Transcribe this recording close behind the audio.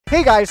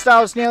Hey guys,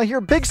 StyledSnail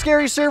here. Big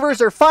Scary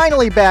servers are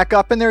finally back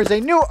up, and there's a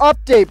new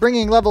update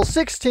bringing level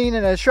 16,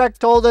 and as Shrek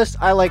told us,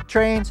 I like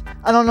trains.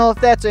 I don't know if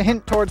that's a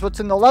hint towards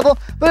what's in the level,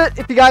 but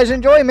if you guys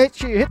enjoy, make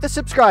sure you hit the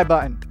subscribe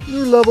button.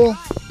 New level.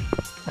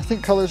 I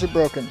think colors are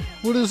broken.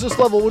 What is this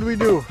level? What do we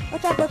do?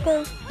 What's up,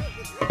 Brooklyn?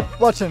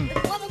 Button.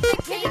 Level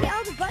 16,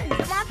 all the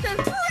buttons. That's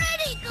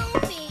pretty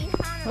goofy.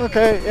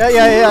 Okay,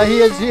 yeah,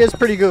 he is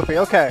pretty goofy.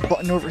 Okay.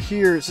 Button over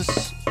here. Is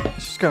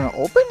this gonna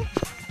open?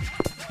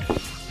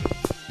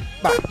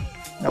 Bah.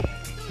 Nope.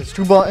 There's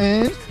 2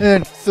 buttons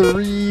and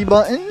 3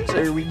 buttons.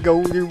 There we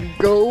go, there we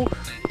go.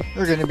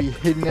 They're gonna be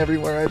hidden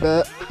everywhere, I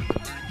bet.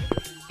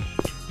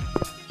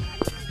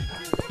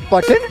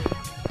 Button?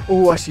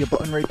 Oh, I see a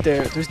button right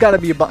there. There's gotta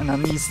be a button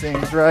on these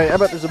things, right? I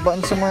bet there's a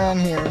button somewhere on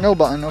here. No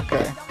button,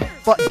 okay.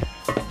 Button.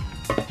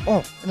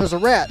 Oh, and there's a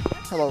rat.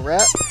 Hello,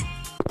 rat.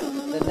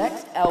 The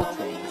next L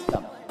train is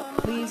coming.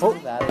 Please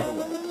move out of the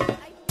way.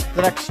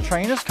 The next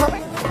train is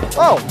coming?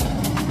 Oh.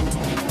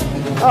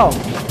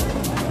 Oh.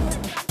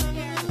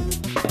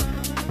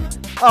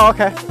 Oh,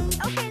 okay.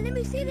 Okay, let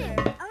me see this.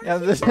 Yeah,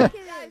 this.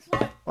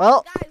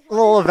 Well, a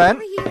little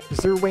event. Is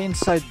there a way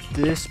inside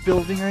this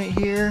building right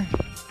here?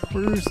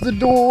 Where's the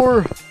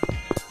door?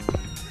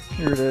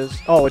 Here it is.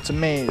 Oh, it's a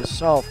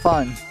maze. Oh,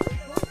 fun.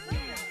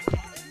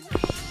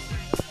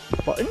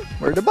 Button?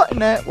 Where the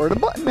button at? Where the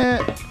button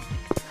at?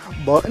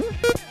 Button?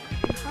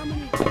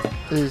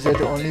 Is that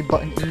the only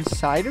button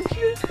inside of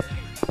here?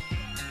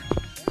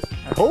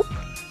 I hope.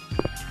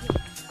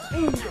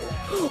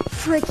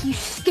 Frick, you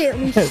scared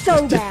me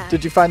so bad.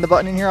 Did you find the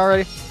button in here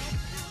already?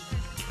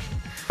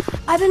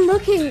 I've been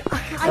looking. I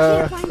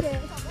can't find it.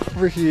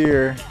 Over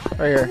here. Right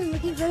I've here. been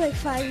looking for like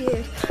 5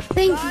 years.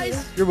 Thank you.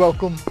 You're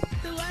welcome.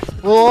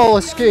 We'll all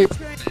escape.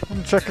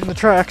 I'm checking the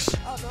tracks.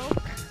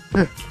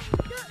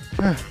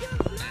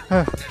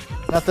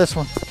 Not this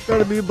one.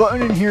 Gotta be a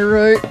button in here,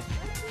 right?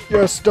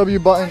 Yes, W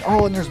button.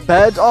 Oh, and there's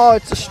beds. Oh,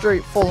 it's a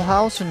straight full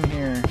house in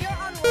here.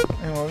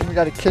 Anyway, we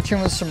got a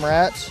kitchen with some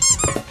rats.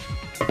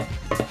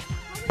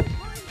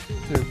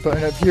 Is there a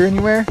button up here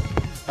anywhere?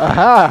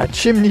 Aha!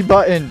 Chimney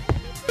button.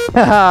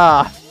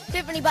 Haha!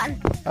 Tiffany button.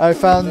 I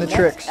found the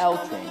tricks. L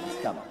train is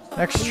coming.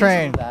 Next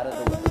train. Move out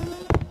of the way.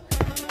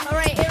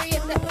 Alright, area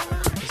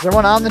set. Is there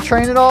one on the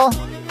train at all?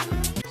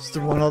 Is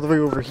there one all the way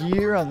over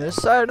here on this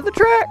side of the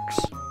tracks?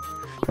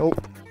 Nope.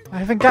 I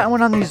haven't gotten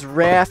one on these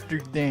rafter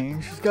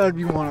things. There's gotta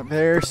be one up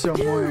there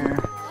somewhere.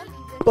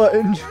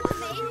 Button.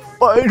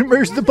 Button,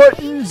 where's the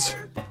buttons?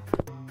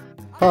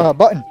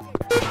 Button.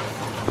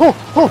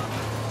 Oh,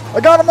 I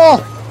got them all.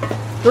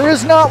 There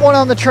is not one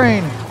on the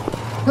train.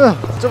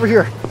 It's over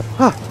here.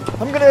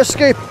 I'm gonna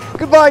escape.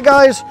 Goodbye,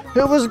 guys.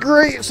 It was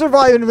great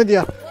surviving with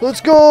you.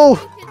 Let's go.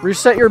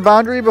 Reset your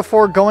boundary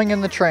before going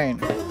in the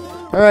train.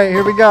 All right,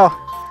 here we go.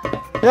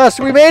 Yes,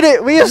 we made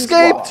it. We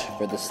escaped.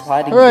 For the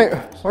sliding All right,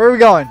 doors. where are we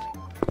going?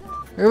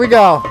 Here we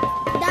go.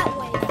 That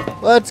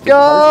way. Let's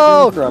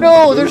go.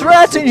 No, there's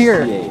rats in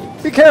here.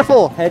 Be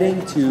careful.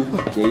 Heading to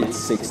gate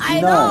 69. I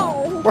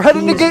know. We're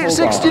heading to Please gate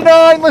hold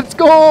 69. Let's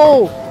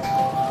go.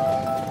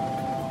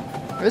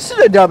 This is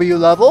a W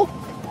level.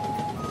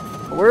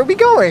 Where are we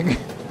going?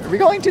 Are we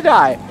going to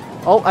die?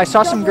 Oh, I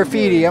saw some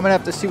graffiti. I'm going to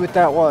have to see what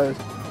that was.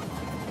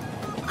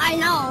 I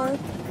know.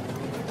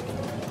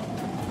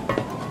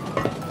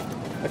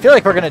 I feel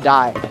like we're going to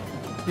die.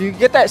 You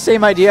get that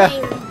same idea?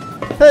 Same.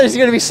 There's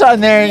going to be something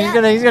there,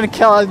 and he's gonna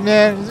kill us,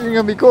 man. This is going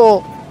to be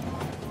cool.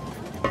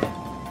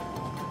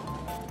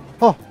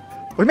 Oh,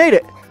 we made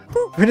it.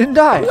 We didn't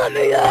die. Let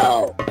me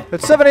go.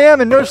 It's 7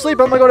 a.m. and no sleep.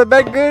 I'm going to go to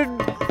bed.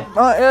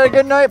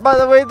 Good night. By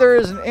the way, there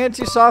is an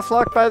anti-soft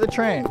lock by the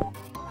train.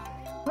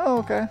 Oh,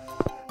 okay.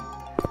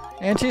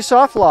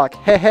 Anti-soft lock.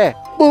 Hey, hey.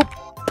 Boop.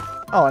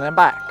 Oh, and I'm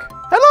back.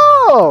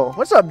 Hello.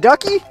 What's up,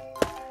 Ducky?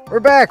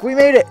 We're back. We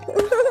made it.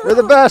 We're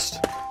the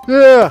best.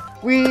 Yeah.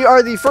 We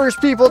are the first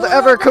people to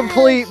ever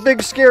complete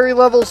Big Scary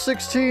level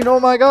 16. Oh,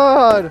 my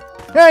God.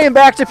 I am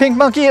back to Pink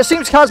Monkey. It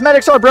seems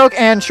cosmetics are broke,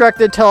 and Shrek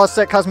did tell us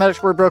that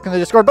cosmetics were broke in the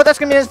Discord. But that's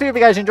going to be this video. If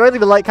you guys enjoyed,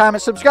 leave a like,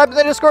 comment, subscribe to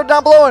the Discord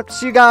down below, and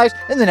see you guys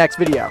in the next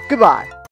video. Goodbye.